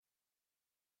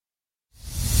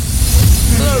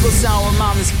your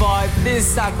mom's vibe. This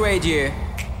is Stack Radio.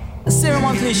 A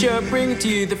ceremonially show bringing to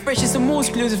you the freshest and most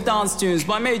exclusive dance tunes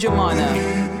by Major Minor.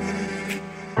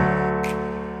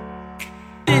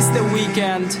 This is the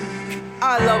weekend.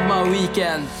 I love my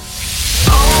weekend.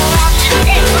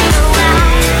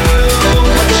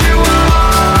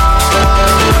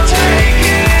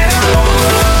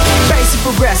 Basic,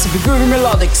 progressive, groovy,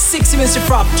 melodic, 60 minutes of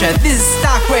rapture. This is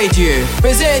Stack Radio,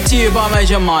 presented to you by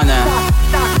Major Minor.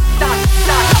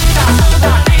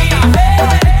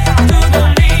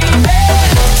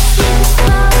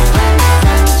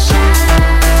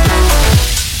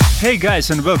 Hey guys,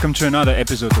 and welcome to another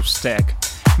episode of Stack.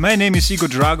 My name is Igor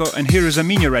Drago, and here is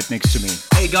Aminia right next to me.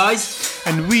 Hey guys.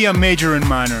 And we are Major and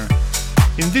Minor.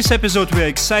 In this episode we are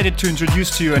excited to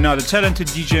introduce to you another talented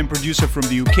DJ and producer from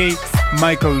the UK,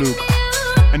 Michael Luke.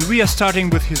 And we are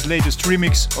starting with his latest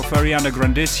remix of Ariana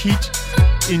Grande's hit,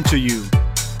 Into You.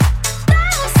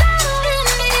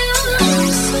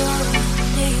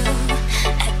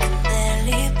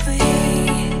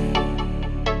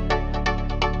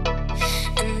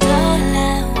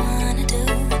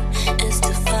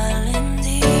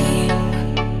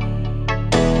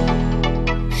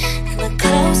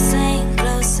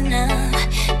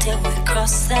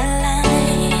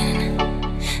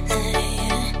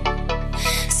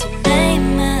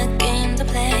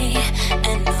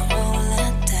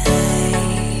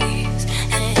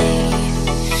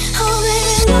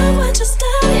 Oh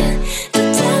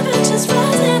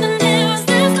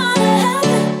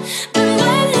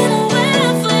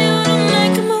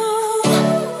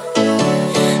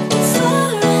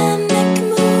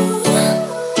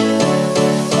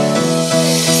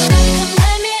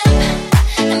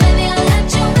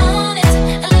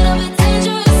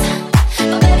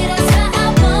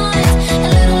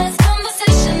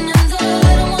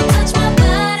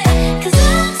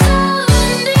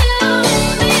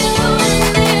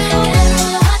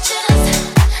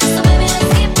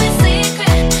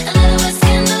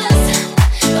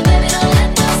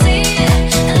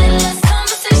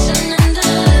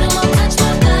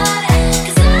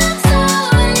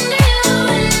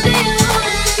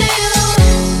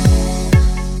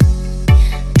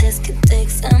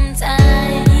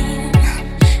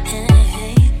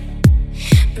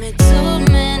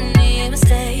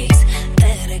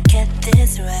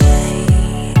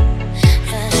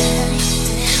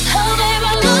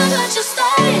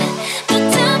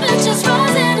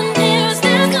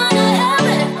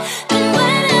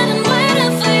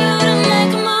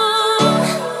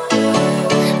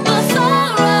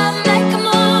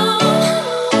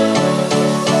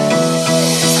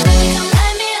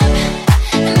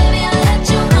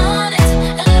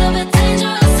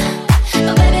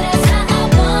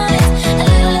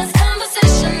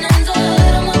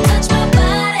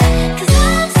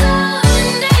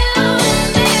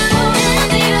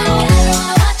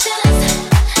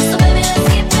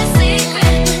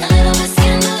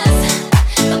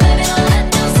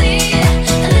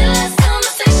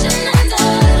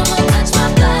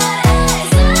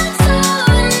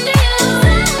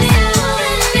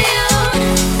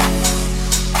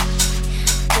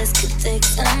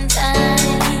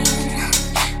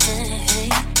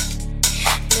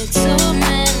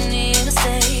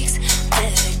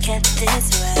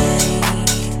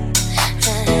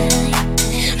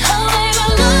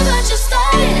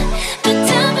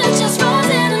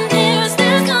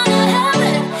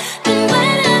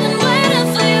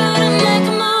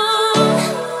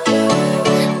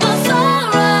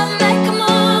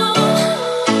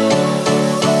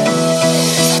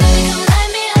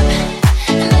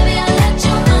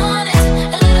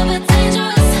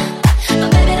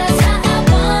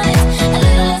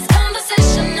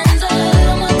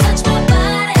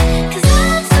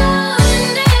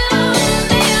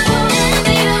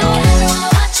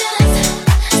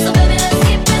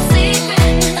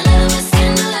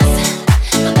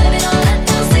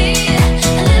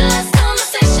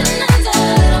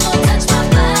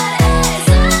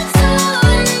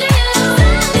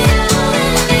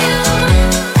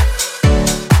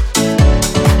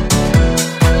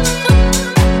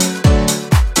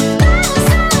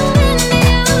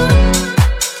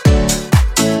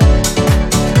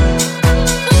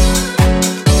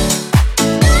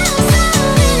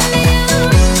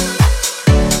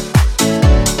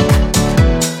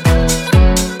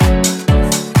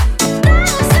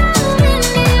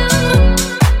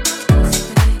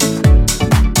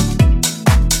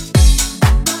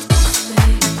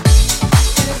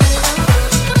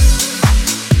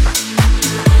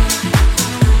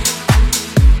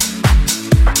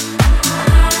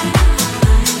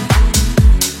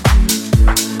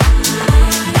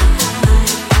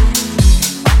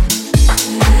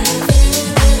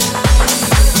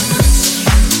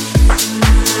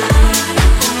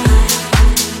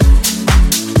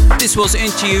was an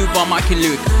interview by Michael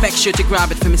Luke. Make sure to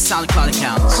grab it from his SoundCloud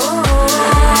account.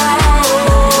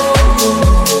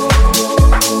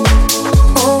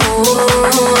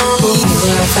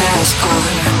 Fast car,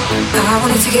 I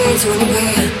wanted to get to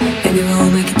anywhere. Maybe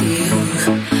we'll make a deal.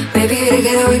 Maybe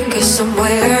together we can get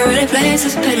somewhere. Any place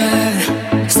is better.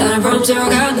 Starting from zero,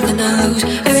 got nothing to lose.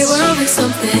 Maybe we'll make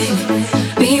something.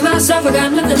 Me, myself, I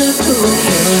got nothing to lose.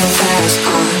 Fast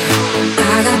car,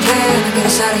 I got a plan to get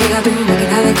us out of here. I've been working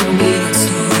at a convenience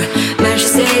store. Managed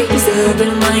to save just a little bit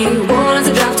of money. Wanted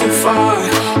to drive too far.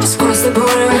 Just cross the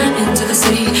border and into the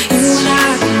city. You and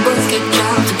I can both get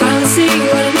jobs to finally see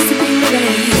what it means to be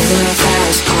living. A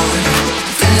fast car,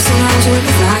 fast enough to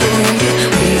fly away.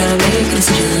 We gotta make a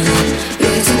decision.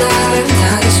 Live tonight and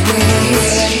die this way.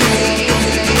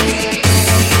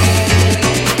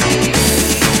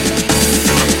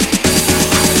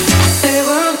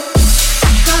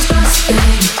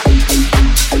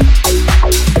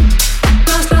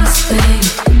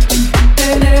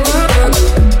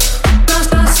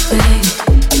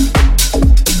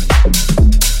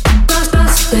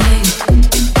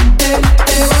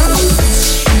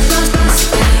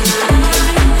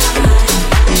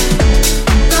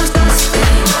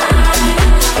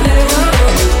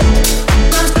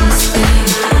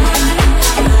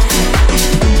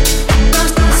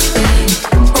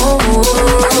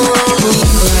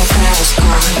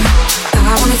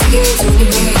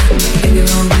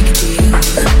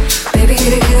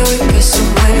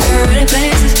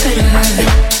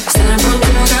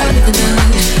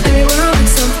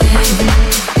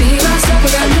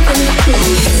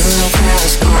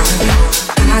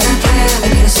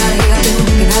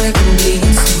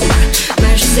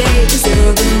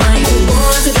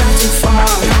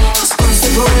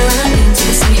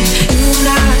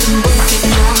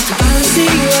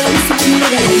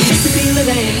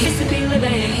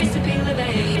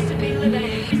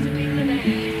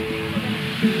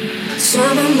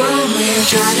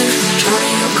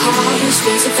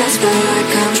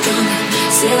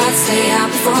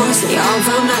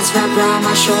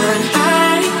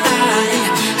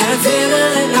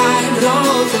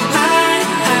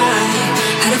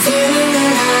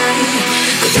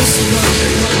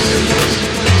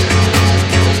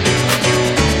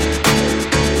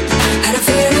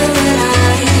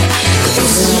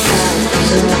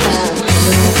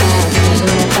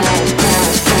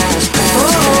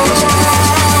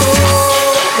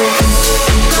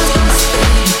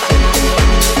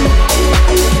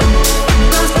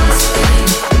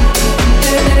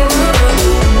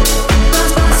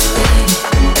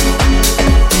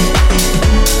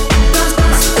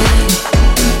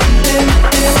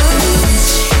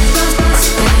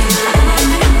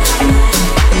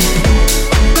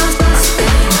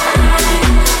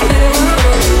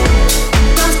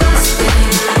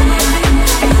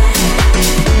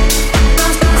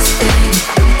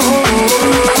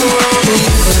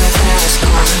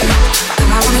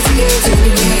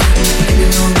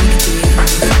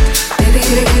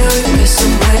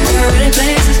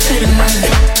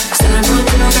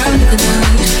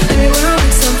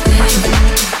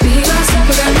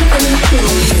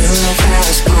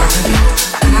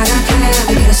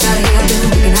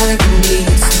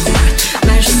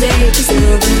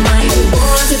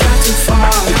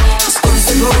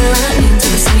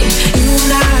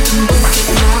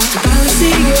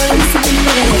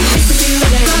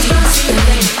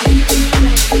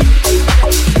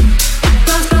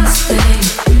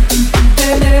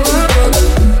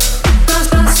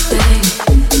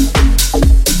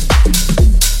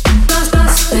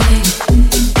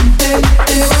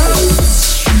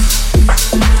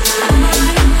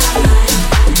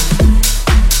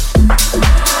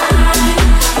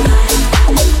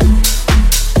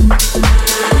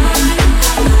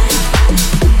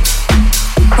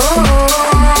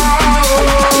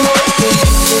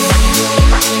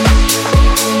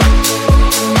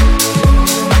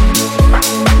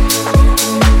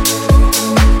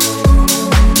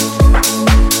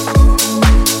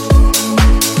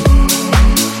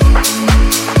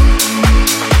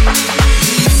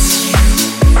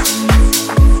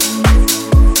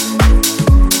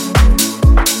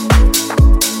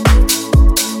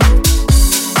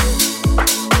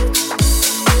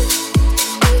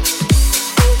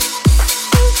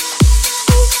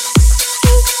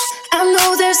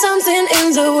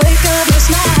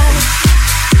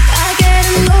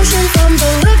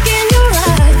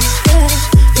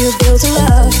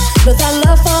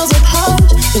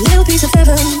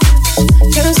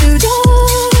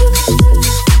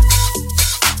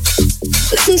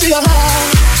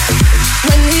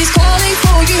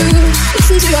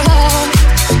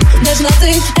 There's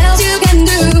nothing else you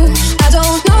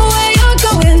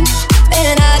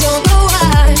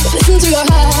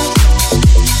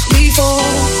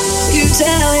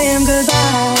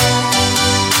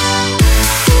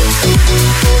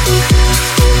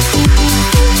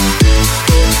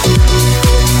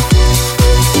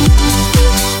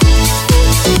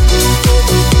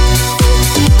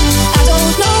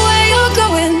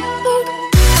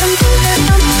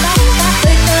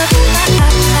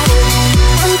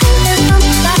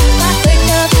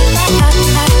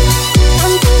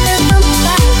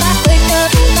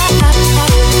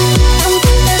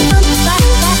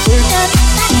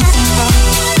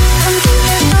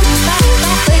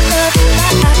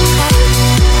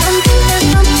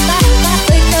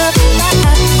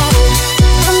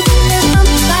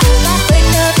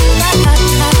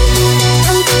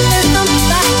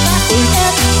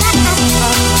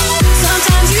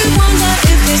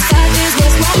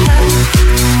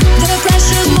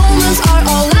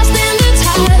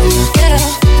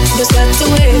there, you're swept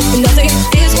away. Nothing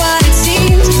is what it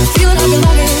seems. Feel like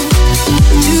belonging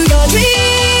to your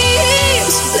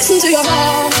dreams. Listen to your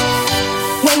heart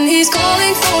when he's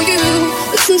calling for you.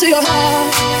 Listen to your heart.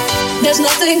 There's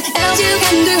nothing else you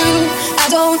can do. I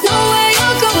don't know where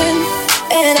you're going,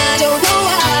 and I don't know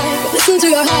why. But listen to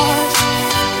your heart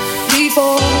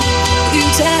before you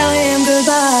tell him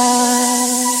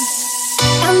goodbye.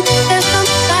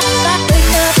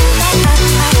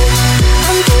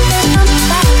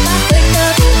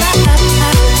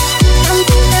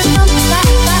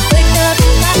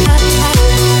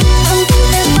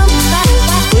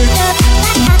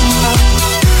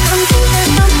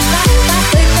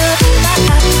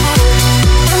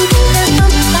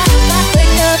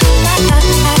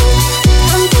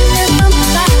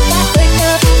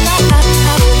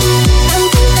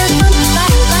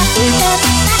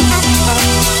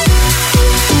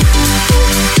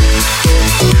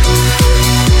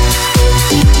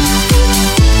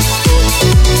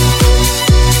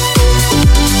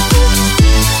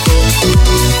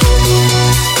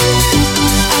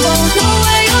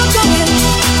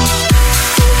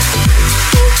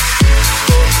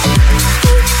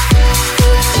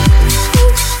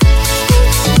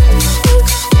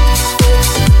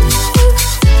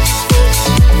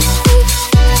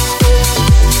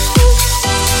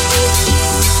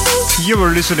 You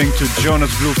were listening to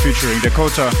Jonas Blue featuring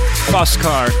Dakota, Fast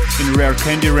Car in Rare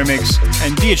Candy remix,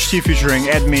 and DHT featuring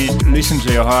Edme, Listen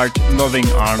to Your Heart, Loving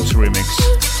Arms remix.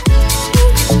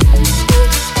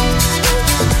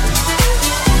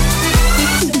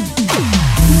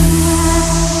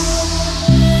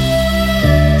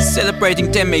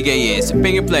 Celebrating 10 mega years of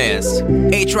Banger Players,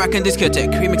 8-track and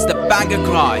discotheque remix the banger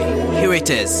cry. Here it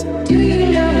is.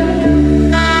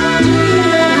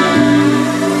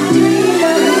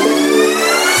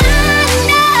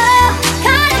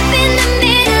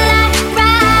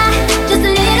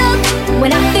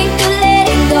 When I think to let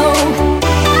it go,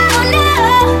 oh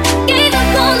no, gave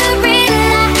up on the real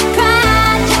life,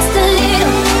 cried just a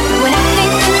little. When I think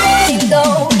to let it go,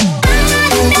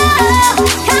 oh no,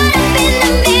 caught up in the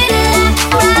middle, I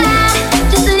cried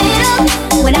just a little.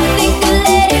 When I think to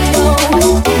let it go,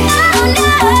 oh no,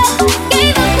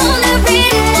 gave up on the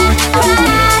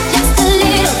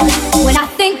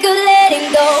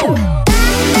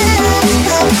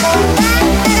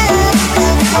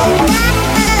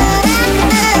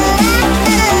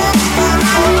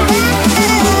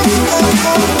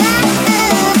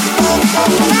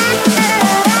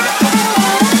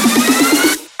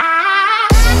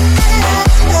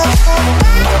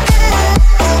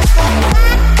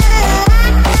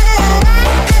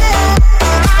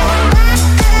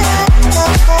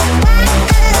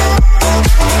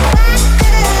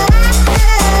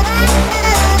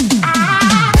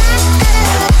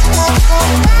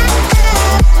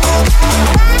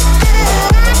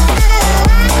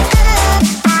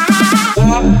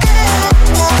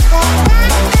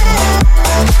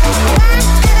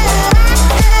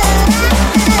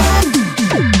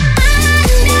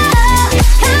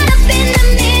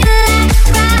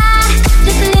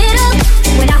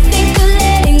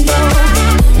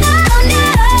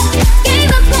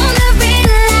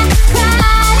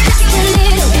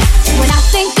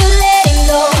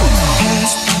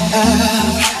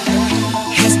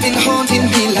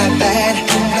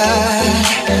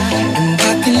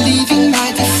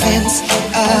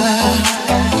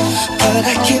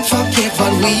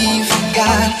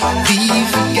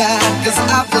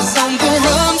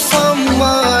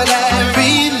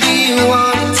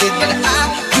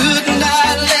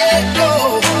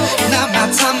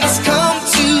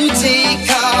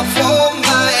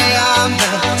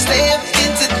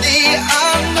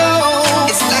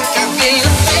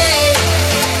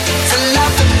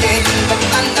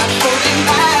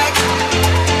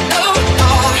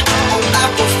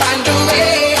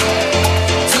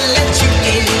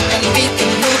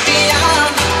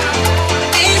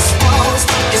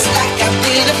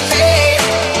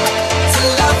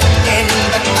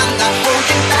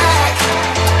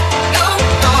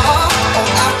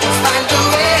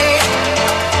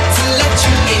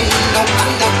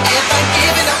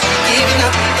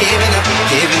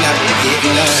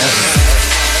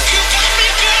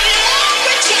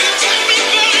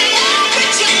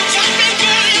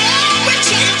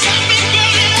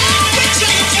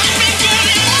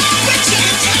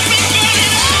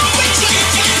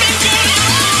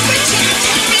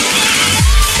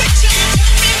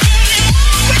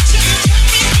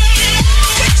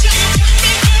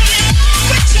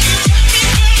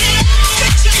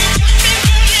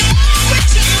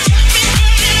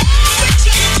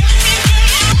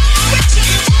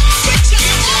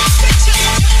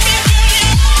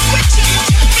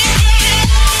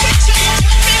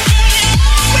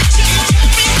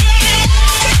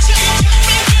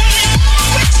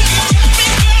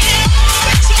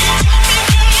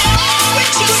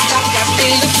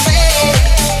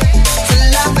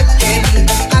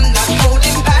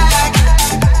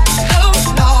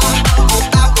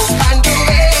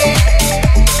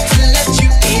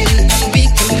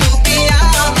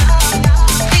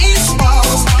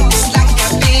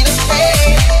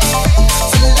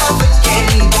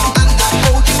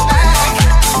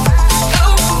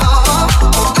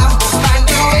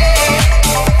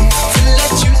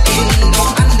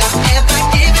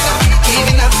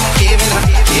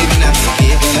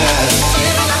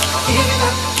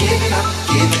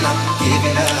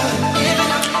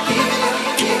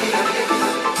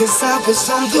was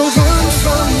on the run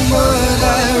from what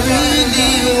I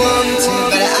really wanted,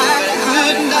 but I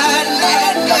could not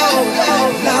let go.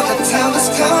 Now the time has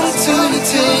come to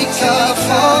take off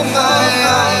all my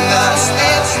armor.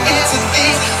 It's a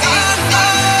thing I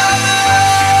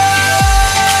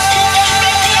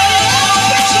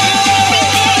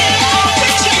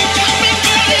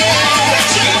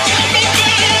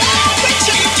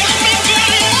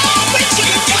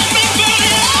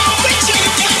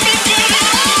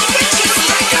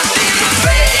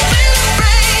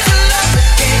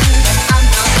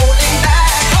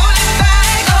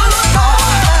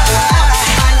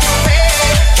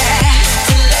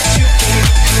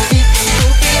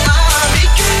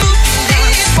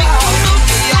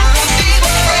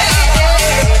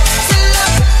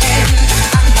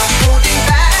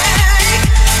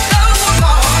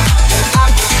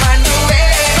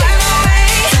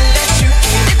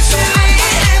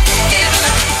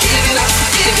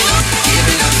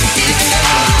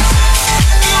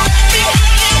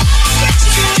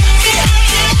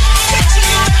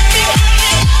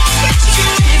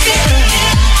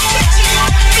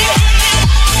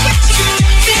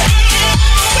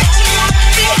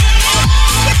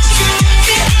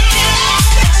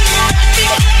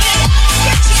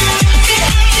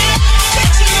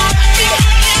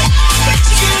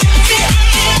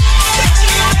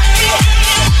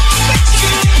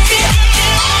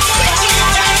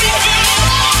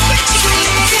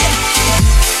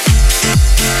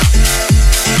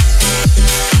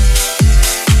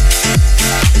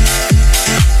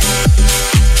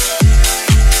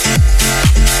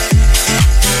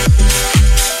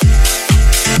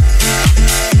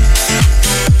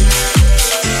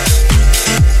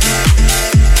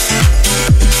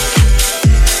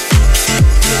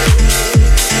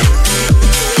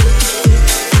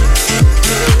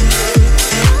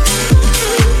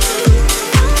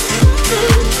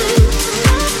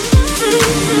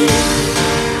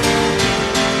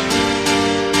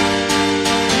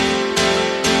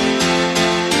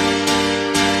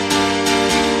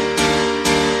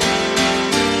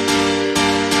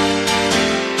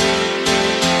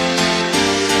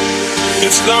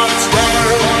It's not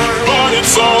right, but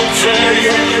it's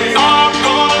okay. I'm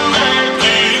gonna make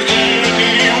it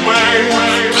anyway.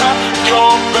 Pack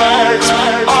your bags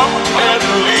up and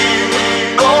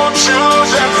leave. Don't you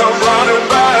dare come running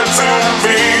back to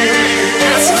me.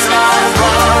 It's not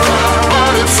right,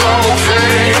 but it's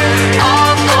okay.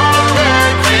 I'm gonna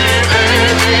make it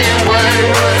anyway.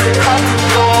 Pack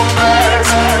your bags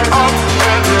up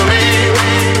and leave.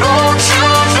 Don't you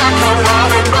dare come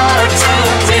running back to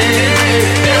me.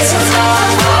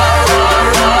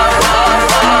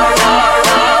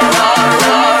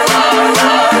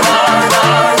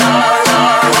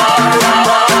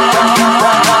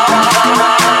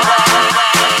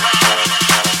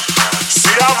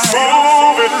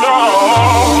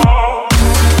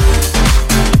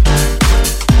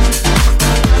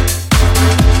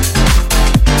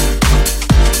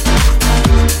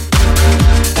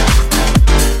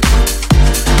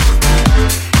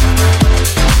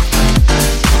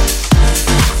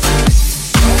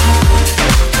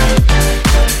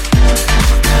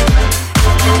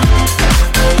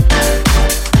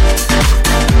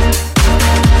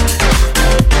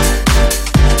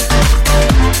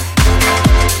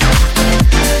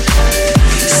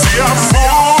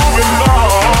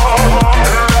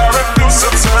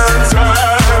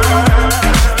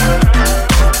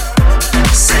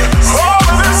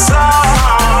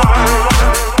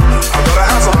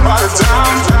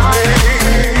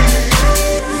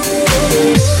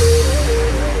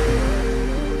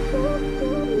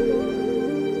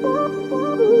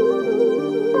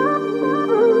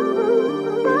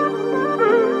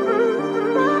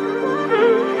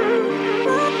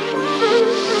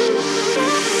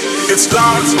 It's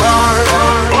not right,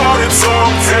 but it's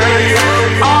okay.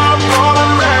 I'm gonna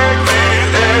make it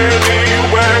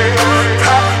anyway.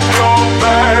 Pack your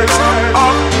bags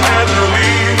up and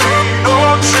leave.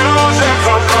 Don't you dare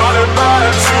come running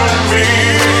back to me.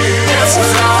 It's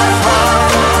not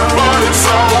right, but it's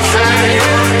okay.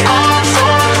 I'm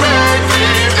gonna make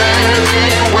it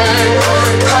anyway.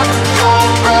 Pack your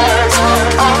bags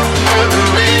up and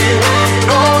leave.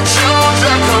 Don't you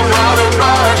dare come running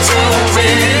back to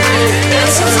me.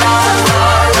 It's not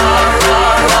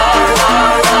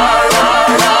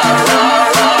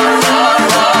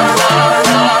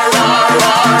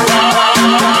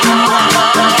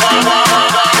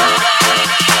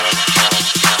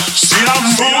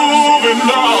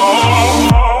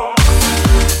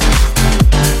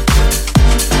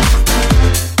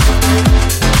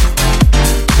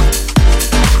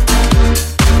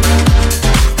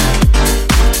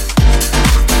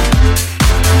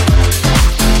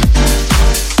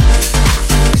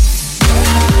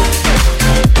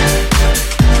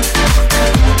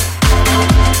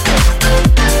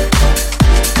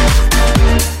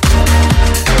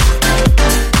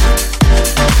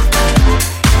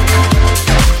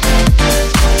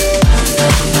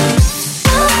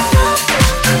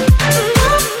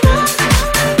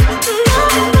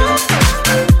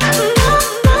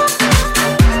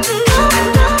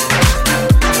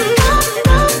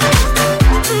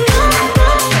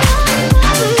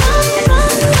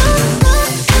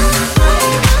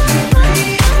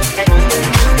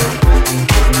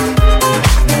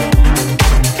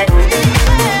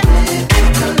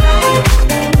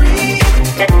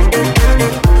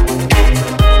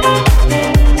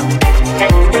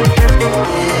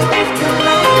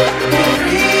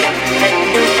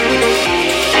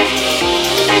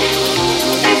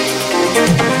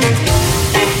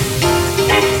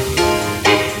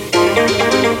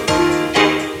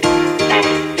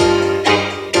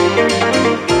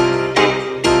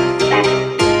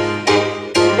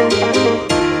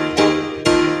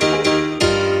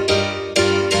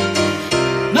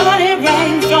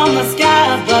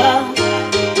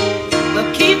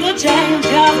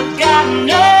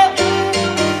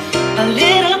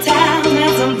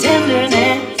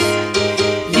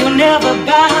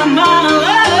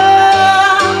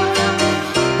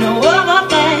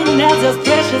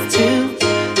precious too.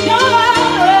 No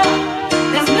other,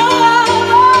 there's no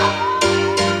other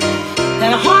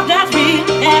than a heart that's real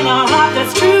and a heart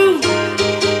that's true.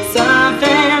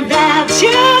 Something that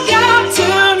you got to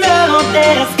know,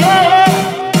 this girl.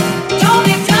 Don't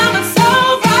need diamonds so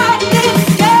bright, this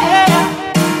girl.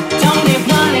 Don't need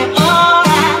money,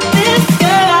 alright, this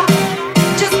girl.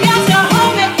 Just got to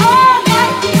hold me all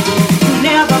night.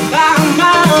 Never buy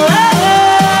my love.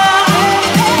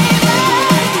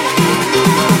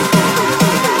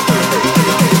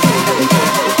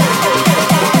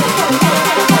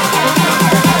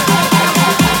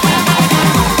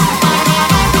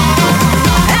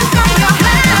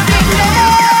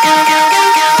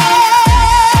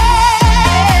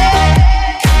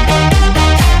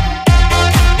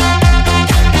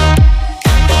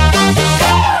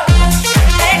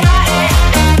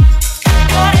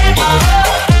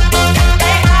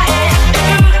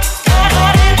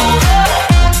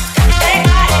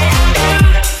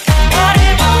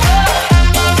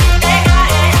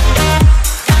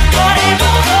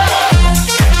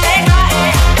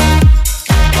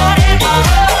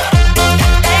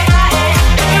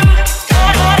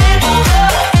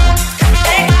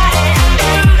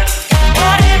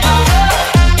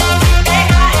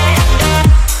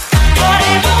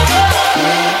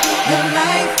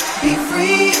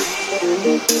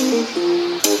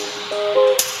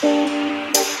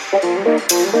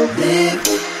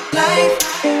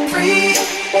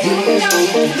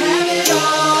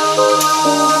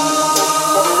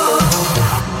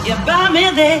 You buy me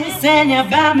this and you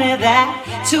buy me that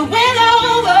to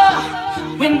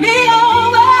win me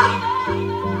over.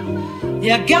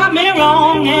 You got me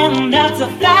wrong and that's a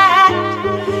fact.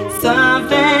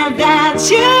 Something that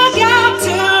you got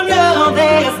to know,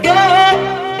 this girl.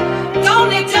 Don't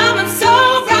need diamonds so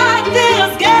bright,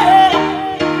 this girl.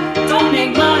 Don't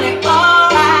need money,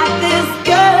 alright, this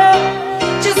girl.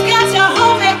 Just got to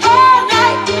hold me all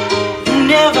night.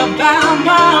 Never buy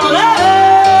my love.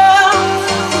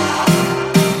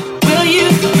 Will you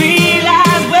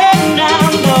realize when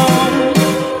I'm gone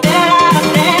that I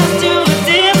dance to a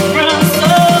different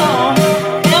song?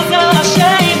 It's a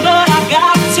shame, but I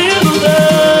got to go.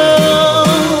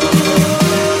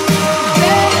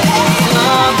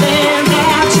 Something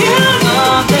that you,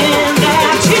 something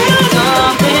that you,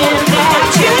 something that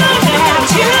you, that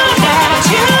you, that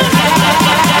you,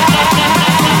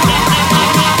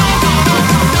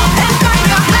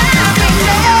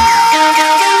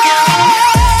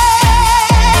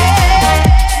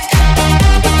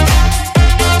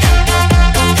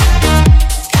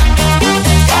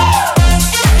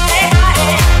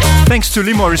 Thanks to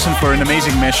Lee Morrison for an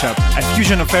amazing mashup, a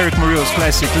fusion of Eric Murillo's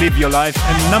classic Live Your Life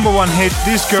and #1 hit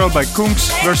This Girl by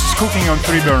Kungs versus Cooking on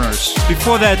Three Burners.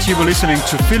 Before that you were listening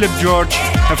to Philip George,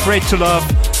 Afraid to Love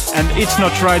and It's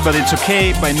Not Right But It's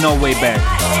Okay by No Way Back.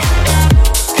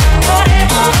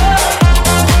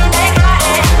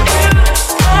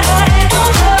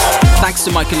 Thanks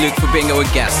to Michael Luke for being our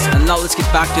guest. And now let's get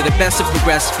back to the best of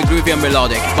progressive, groovy and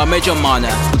melodic by Major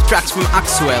Minor, with tracks from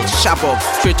Axwell, Shabok,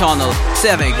 Tritonal,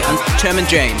 Sevig and Chairman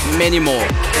Jane, many more.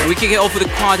 And we kick it off with a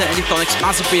quiet and electronic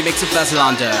massive remix of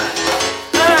Lazalander.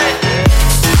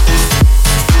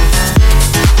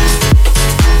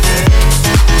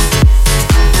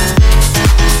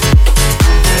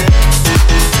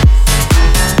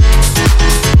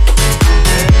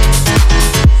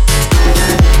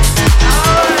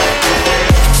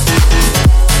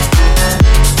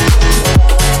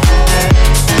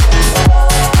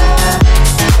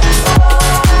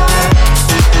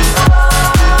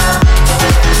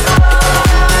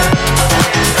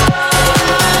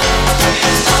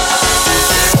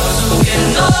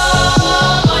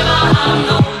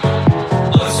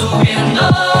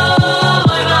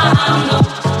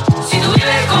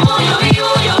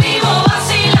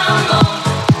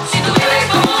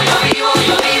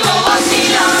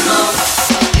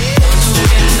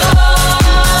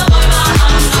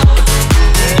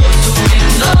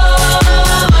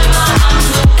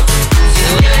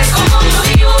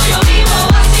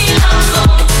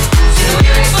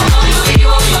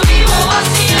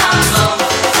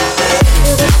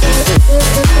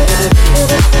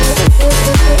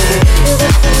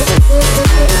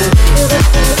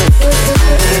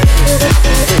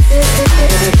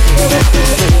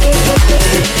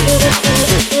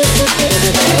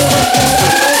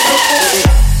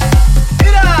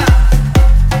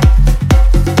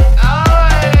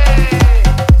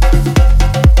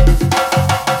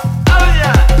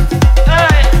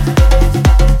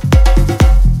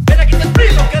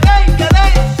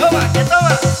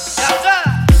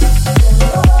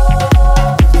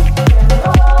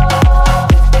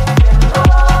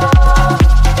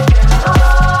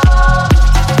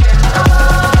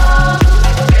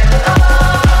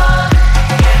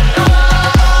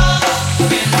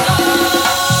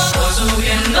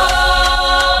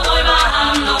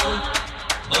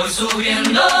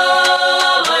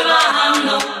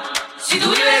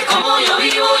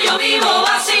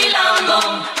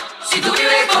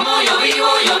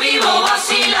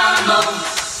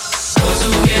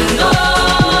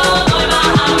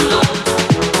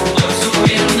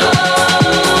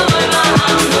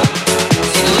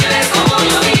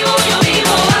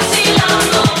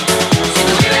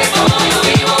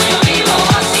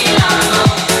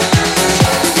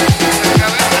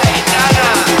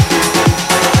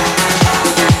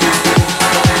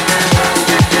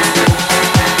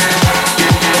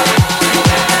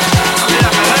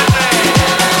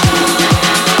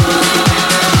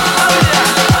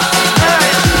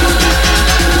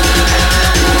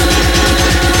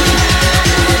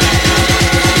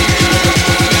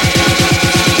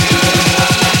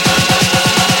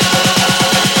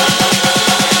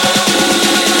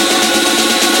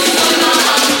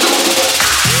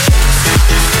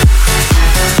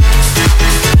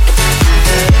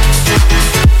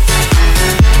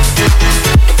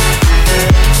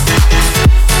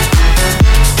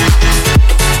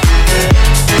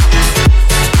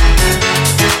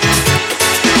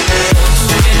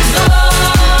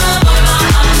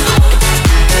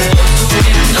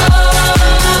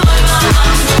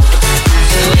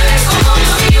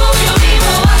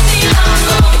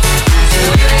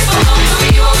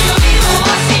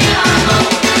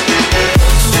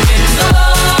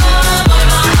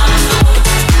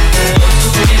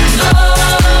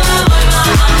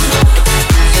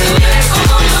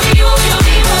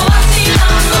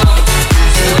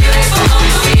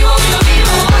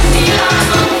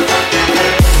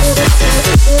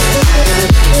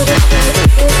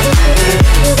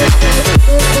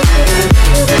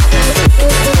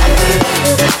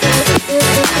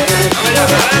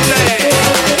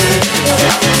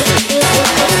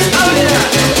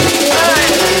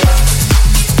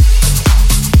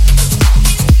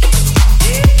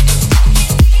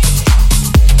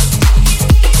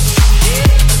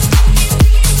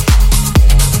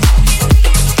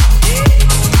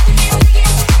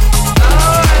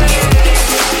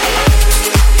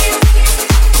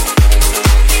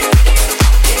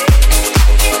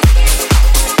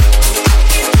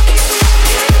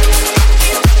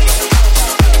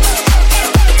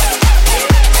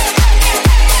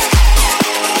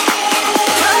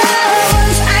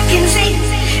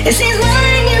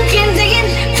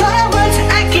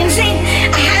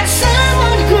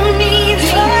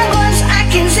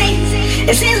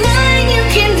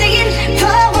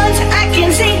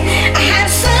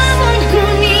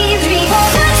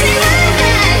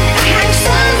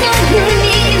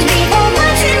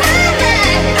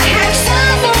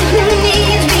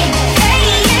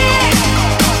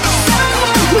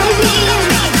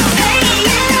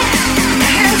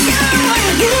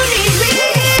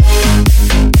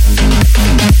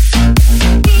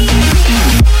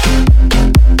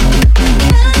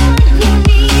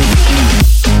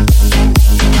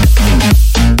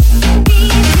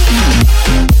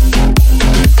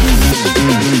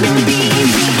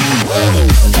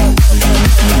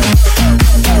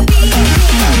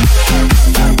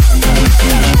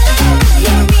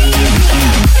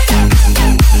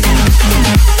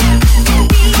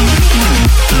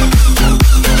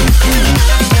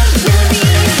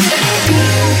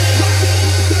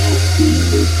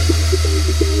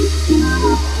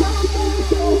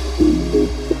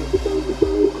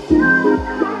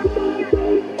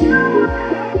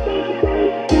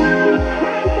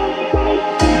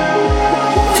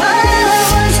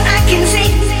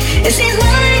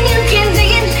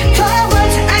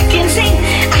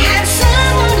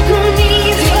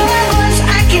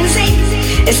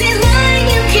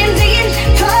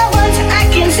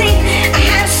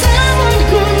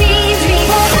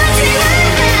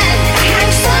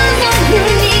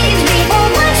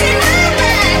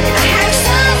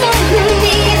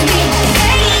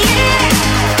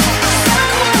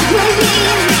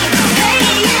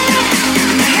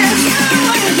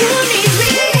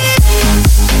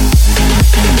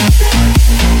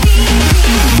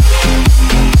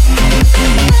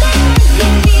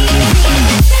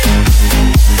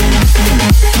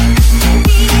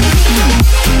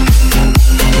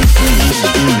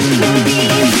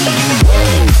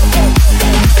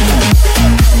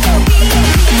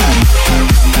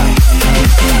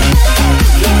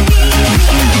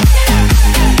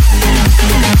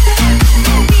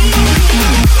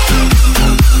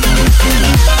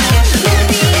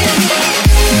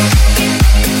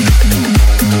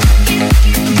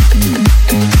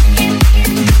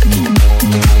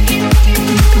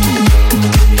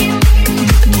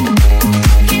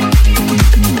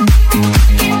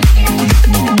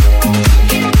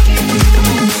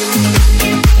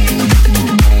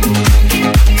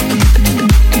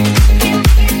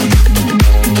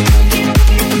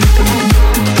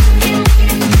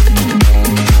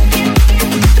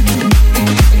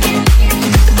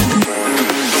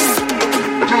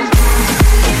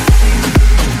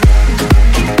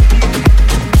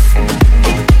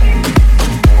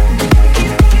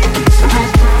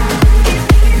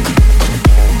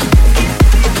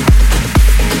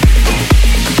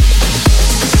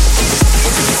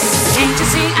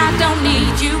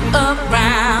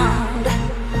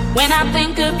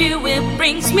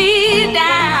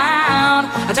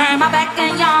 I turn my back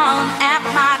and yawn at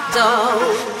my door.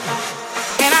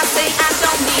 And I say I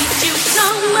don't need you no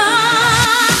more.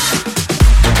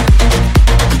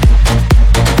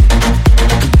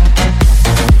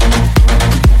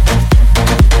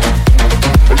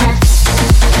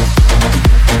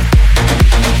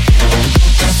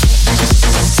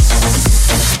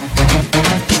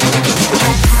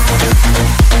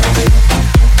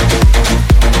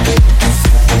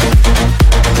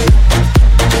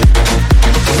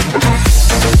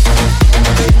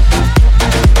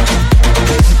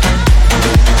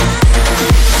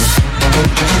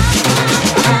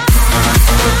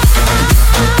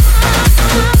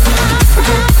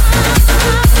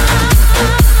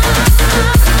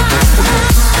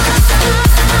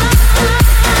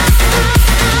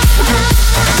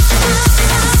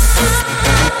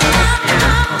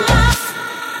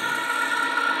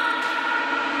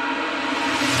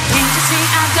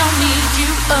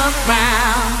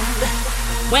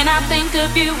 When I think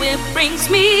of you, it brings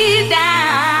me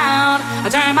down. I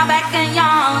turn my back and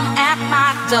yawn at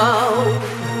my door.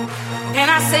 And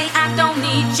I say I don't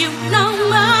need you no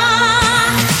more.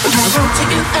 I wrote to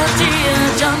you a dear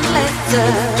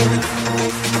letter.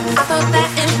 I thought that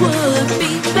it would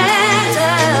be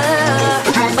better,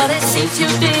 but it seems you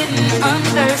didn't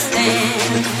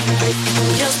understand.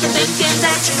 Just thinking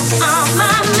that you are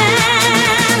my man.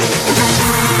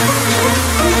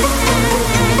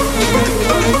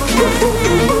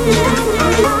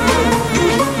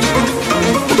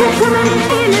 Keep coming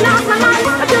in and out my life.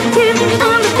 I just can't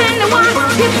understand why.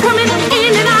 Keep coming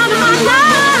in and out of my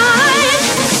life.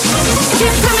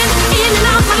 Keep coming in and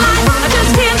out my life. I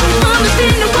just can't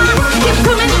understand why. Keep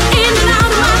coming in and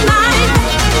out of my life.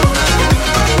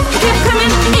 Keep coming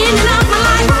in and out my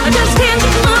life. I just can't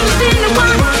understand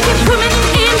why. Keep coming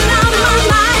in and out of my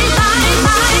life.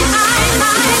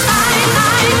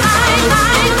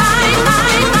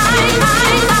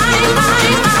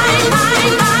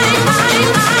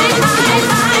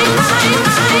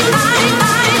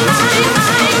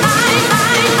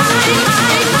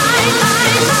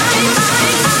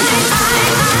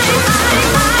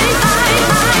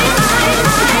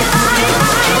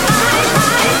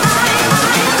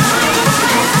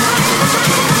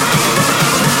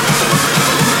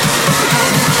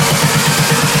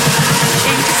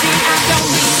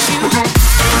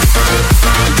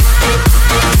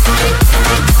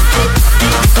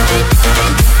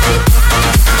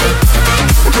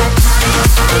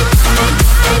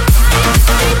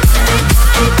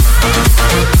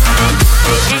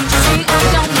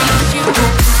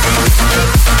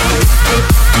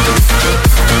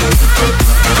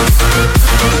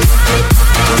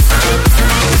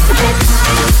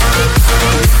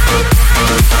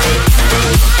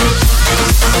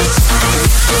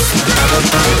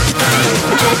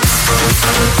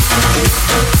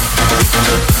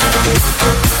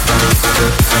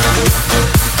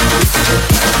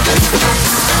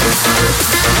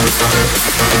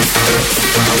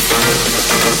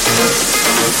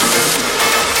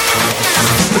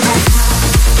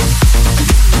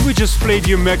 Played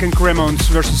you Mac and Cremons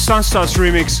versus Sunstars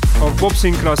remix of Bob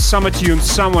Sinclair's summer tune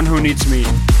Someone Who Needs Me,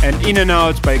 and In and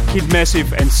Out by Kid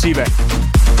Massive and Seaback.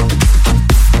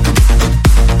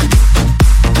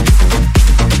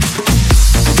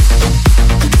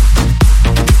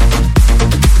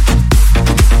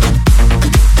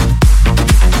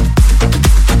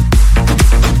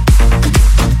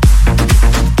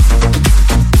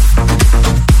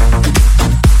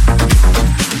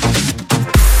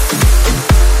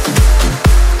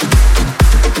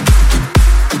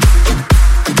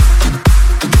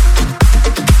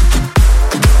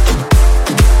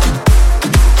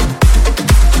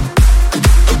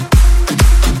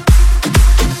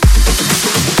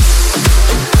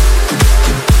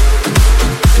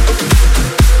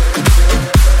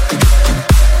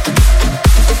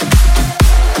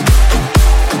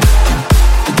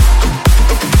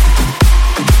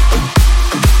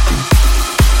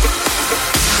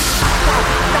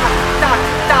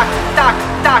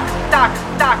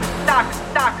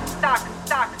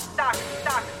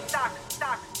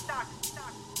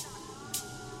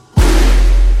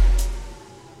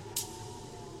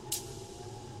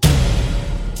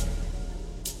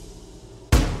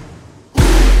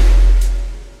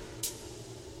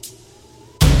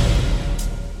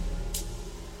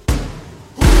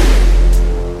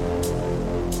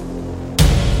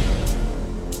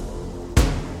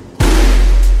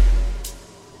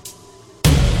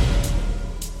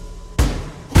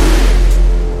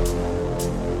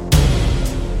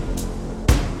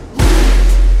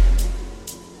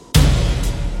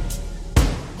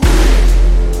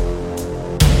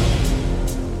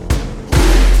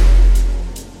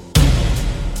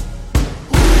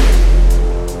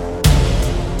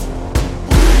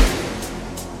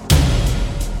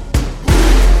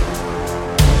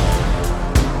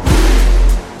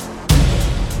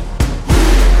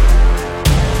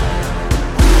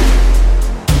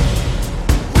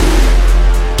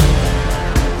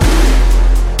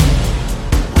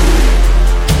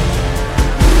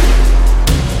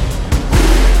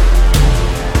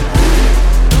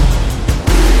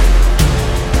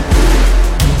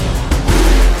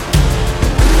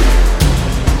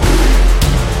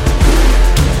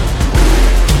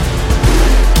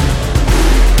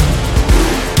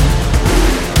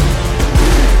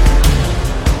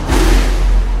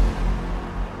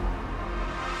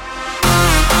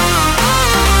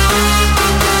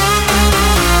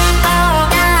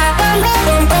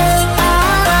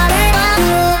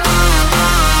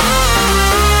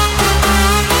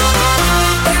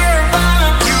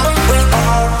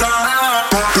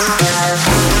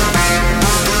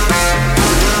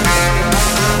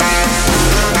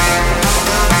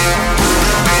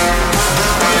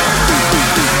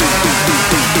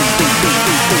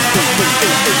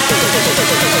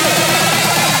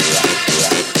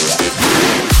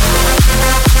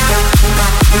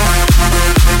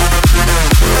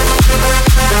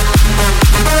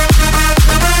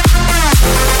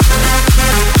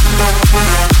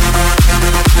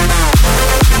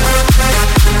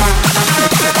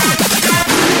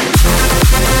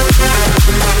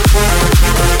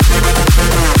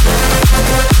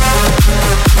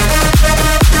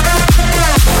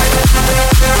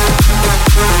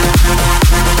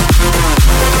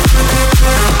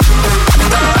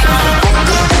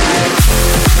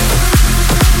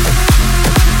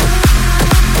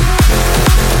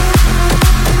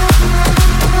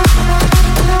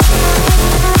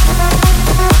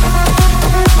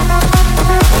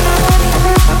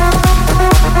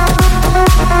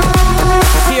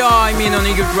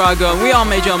 Dragon, we are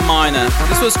Major and Minor.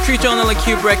 This was Tritonal and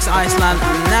Q-Brex Iceland,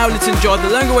 and now let's enjoy the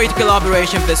long-awaited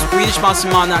collaboration of the Swedish master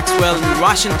Mana Axwell and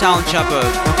Russian talent Chapov,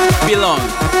 Belong.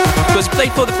 It was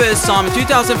played for the first time in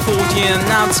 2014 and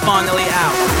now it's finally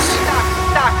out.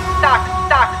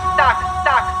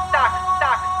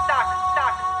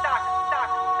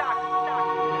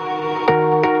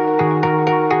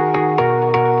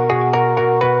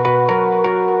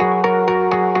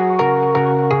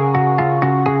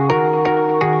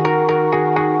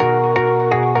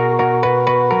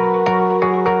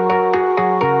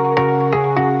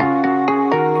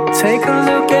 Take a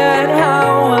look at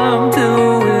how I'm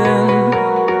doing.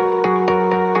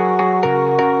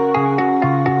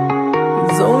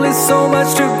 There's only so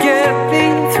much to get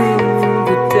me through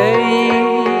the day.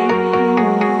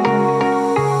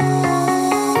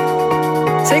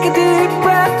 Take a deep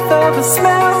breath of a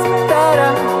smell that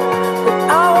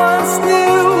I once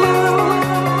knew.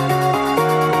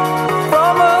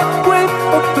 From a whiff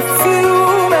of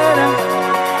perfume, and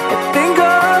I think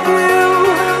of you.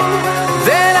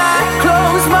 Then I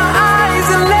close my eyes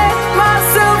and let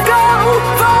myself go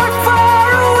far, far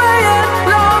away and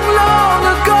long, long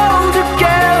ago.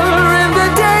 Together in the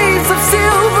days of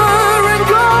silver and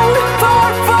gold. Far,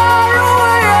 far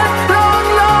away and long,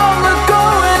 long ago.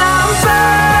 And I'm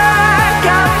back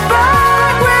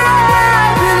where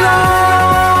I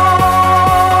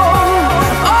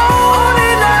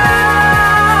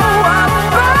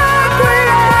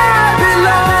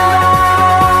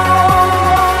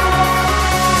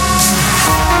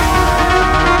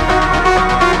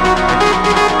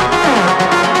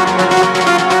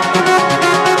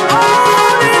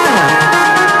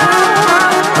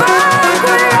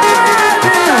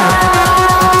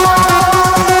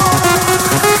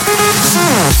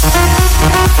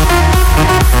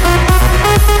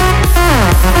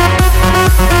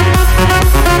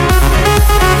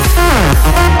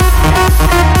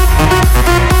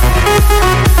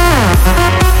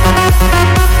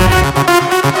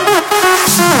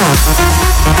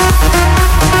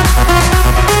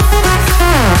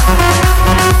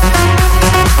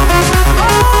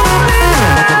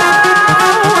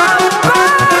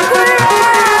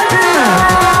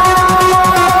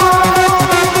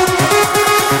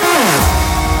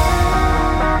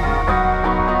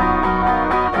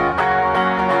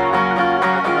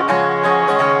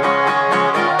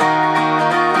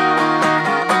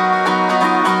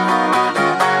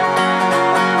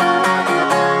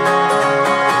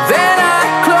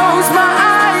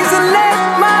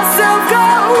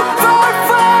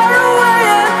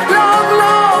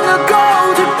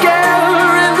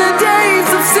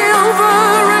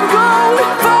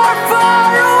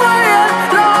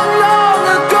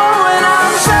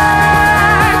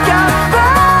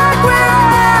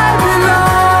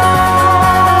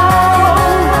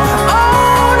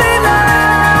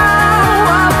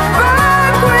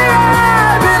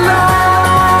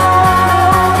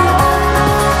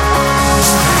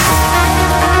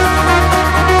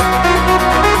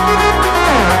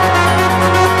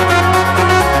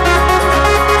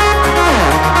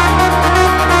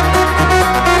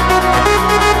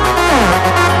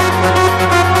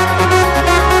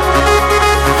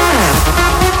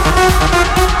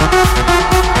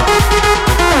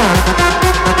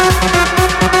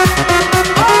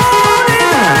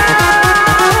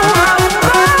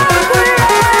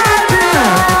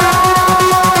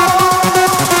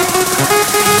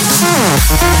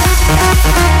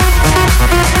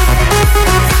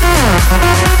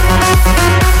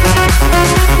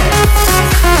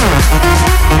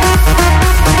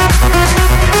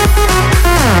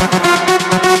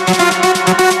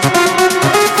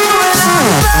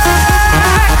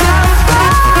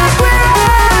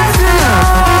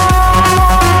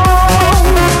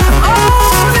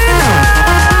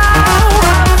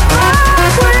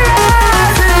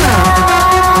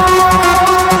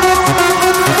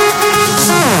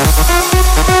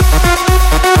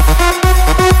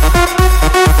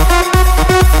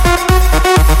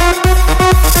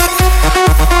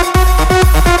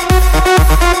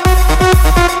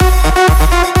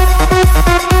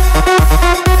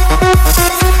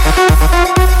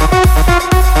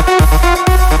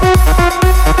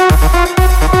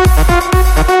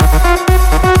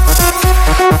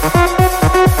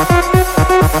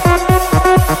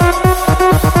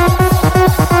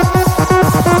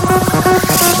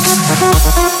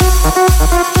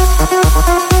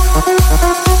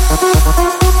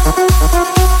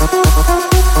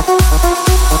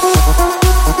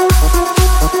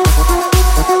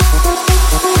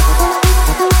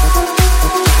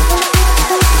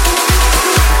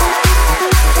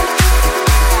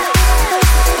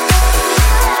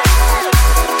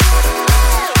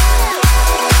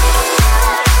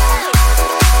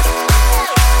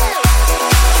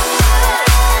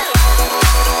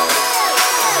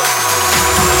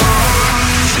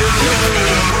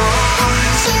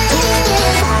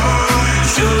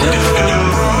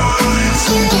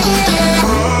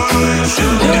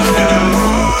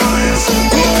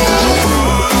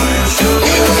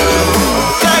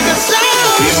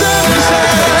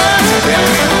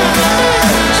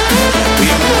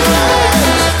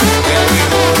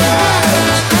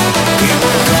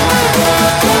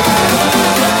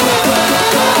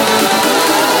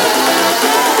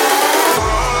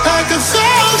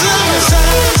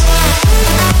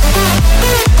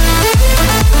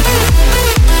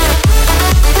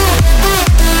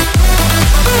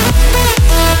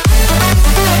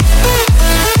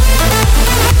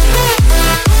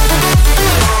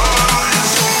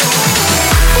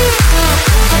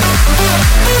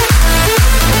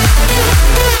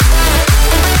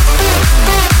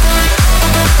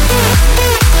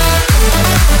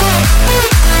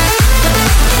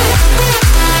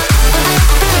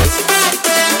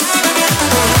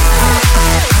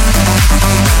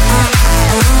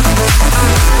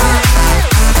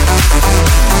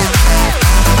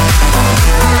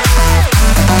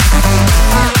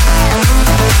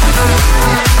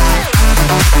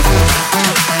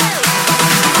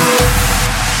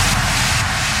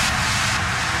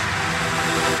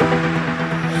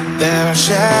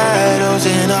shadows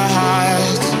in our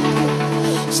hearts,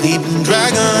 sleeping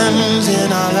dragons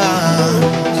in our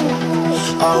lungs.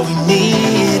 All we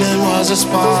needed was a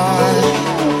spark,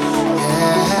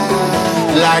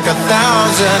 yeah. Like 1,000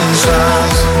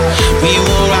 suns, we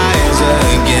will rise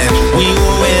again. We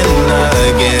will win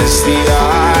against the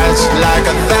odds. Like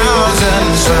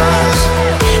 1,000 suns,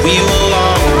 we will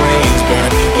always burn.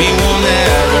 We will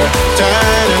never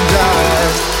turn to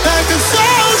dust. Like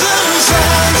 1,000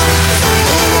 suns.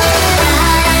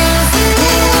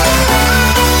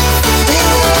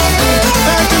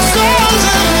 Like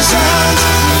 1,000 suns.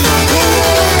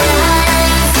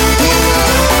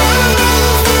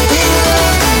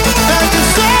 Like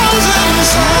 1,000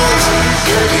 suns.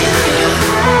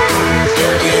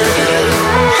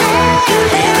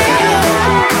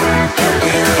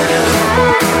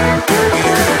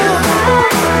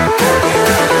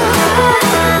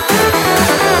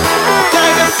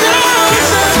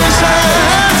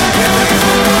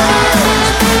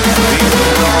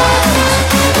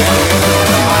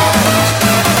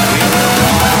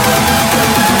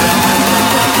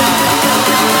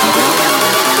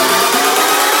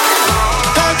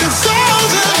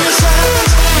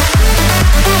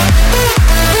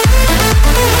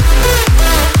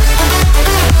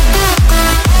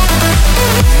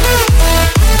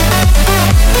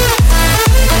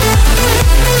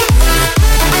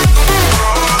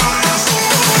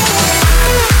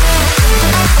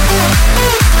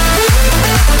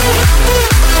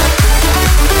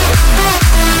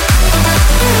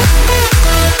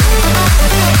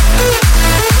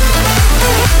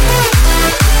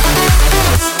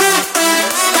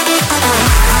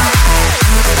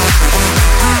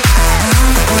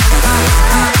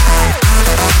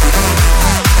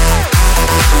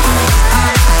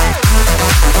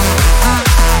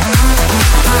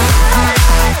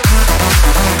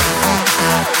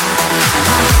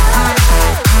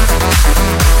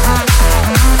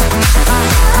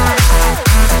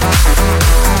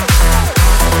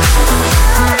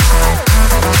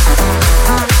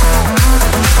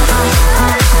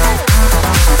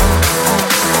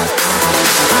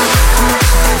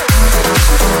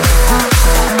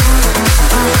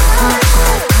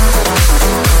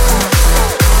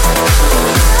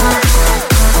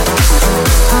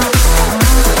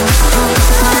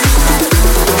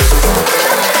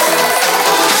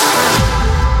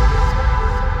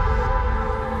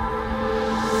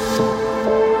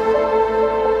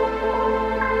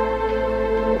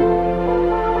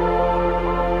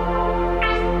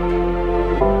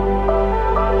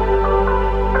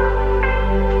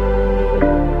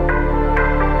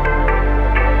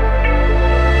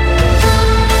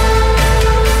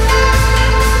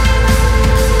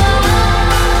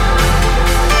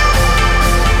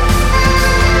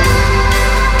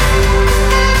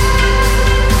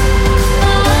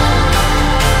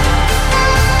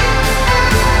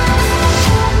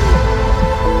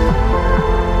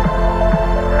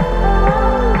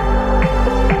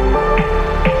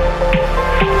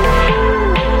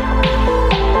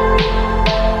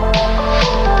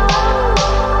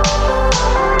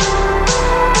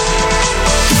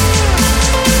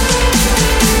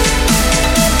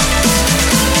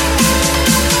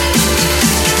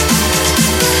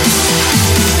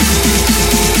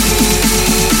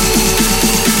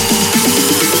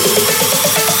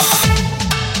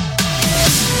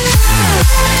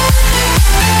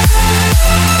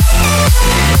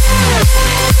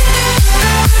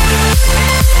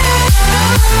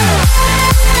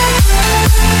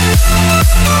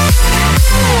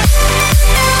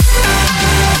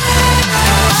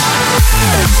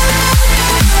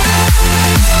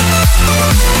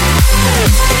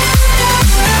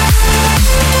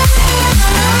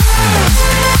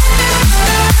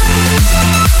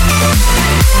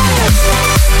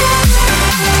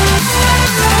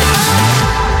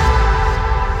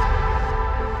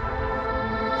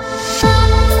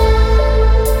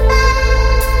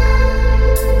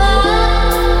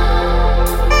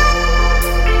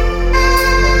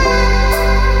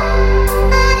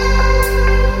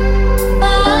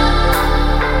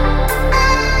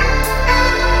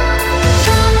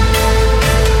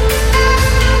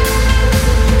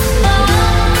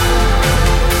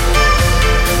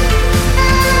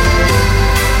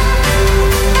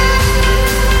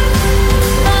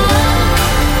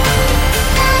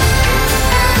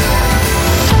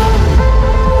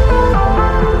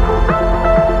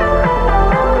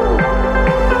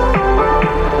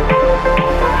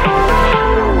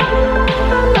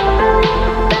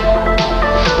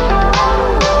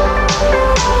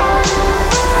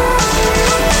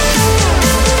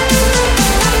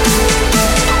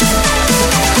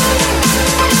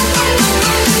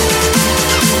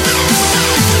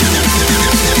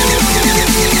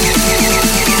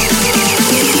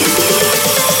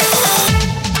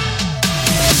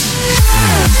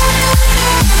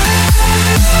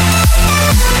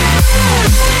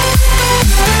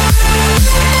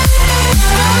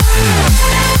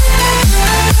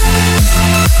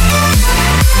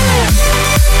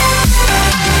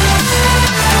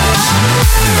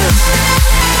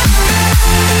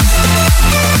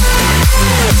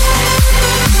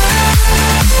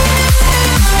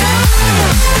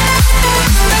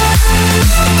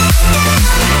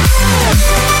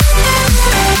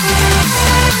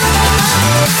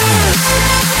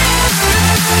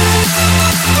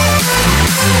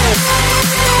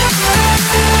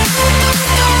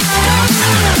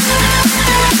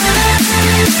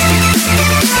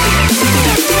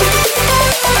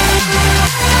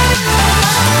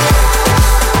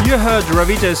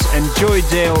 Dravitas and Joy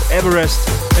Dale Everest,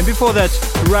 and before that,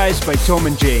 Rise by Tom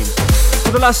and Jane.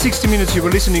 For the last 60 minutes you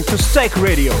were listening to Stack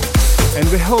Radio, and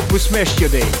we hope we smashed your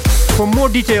day. For more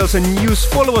details and news,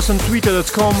 follow us on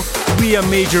twitter.com, we are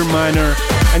Major Minor,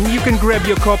 and you can grab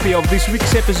your copy of this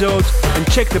week's episode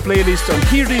and check the playlist on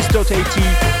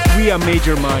hearthis.at, we are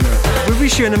Major Minor. We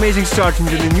wish you an amazing start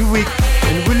into the new week,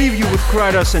 and we leave you with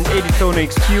Krydos and Eddie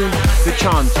Thonik's tune, The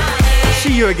Chant.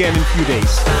 See you again in a few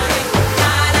days.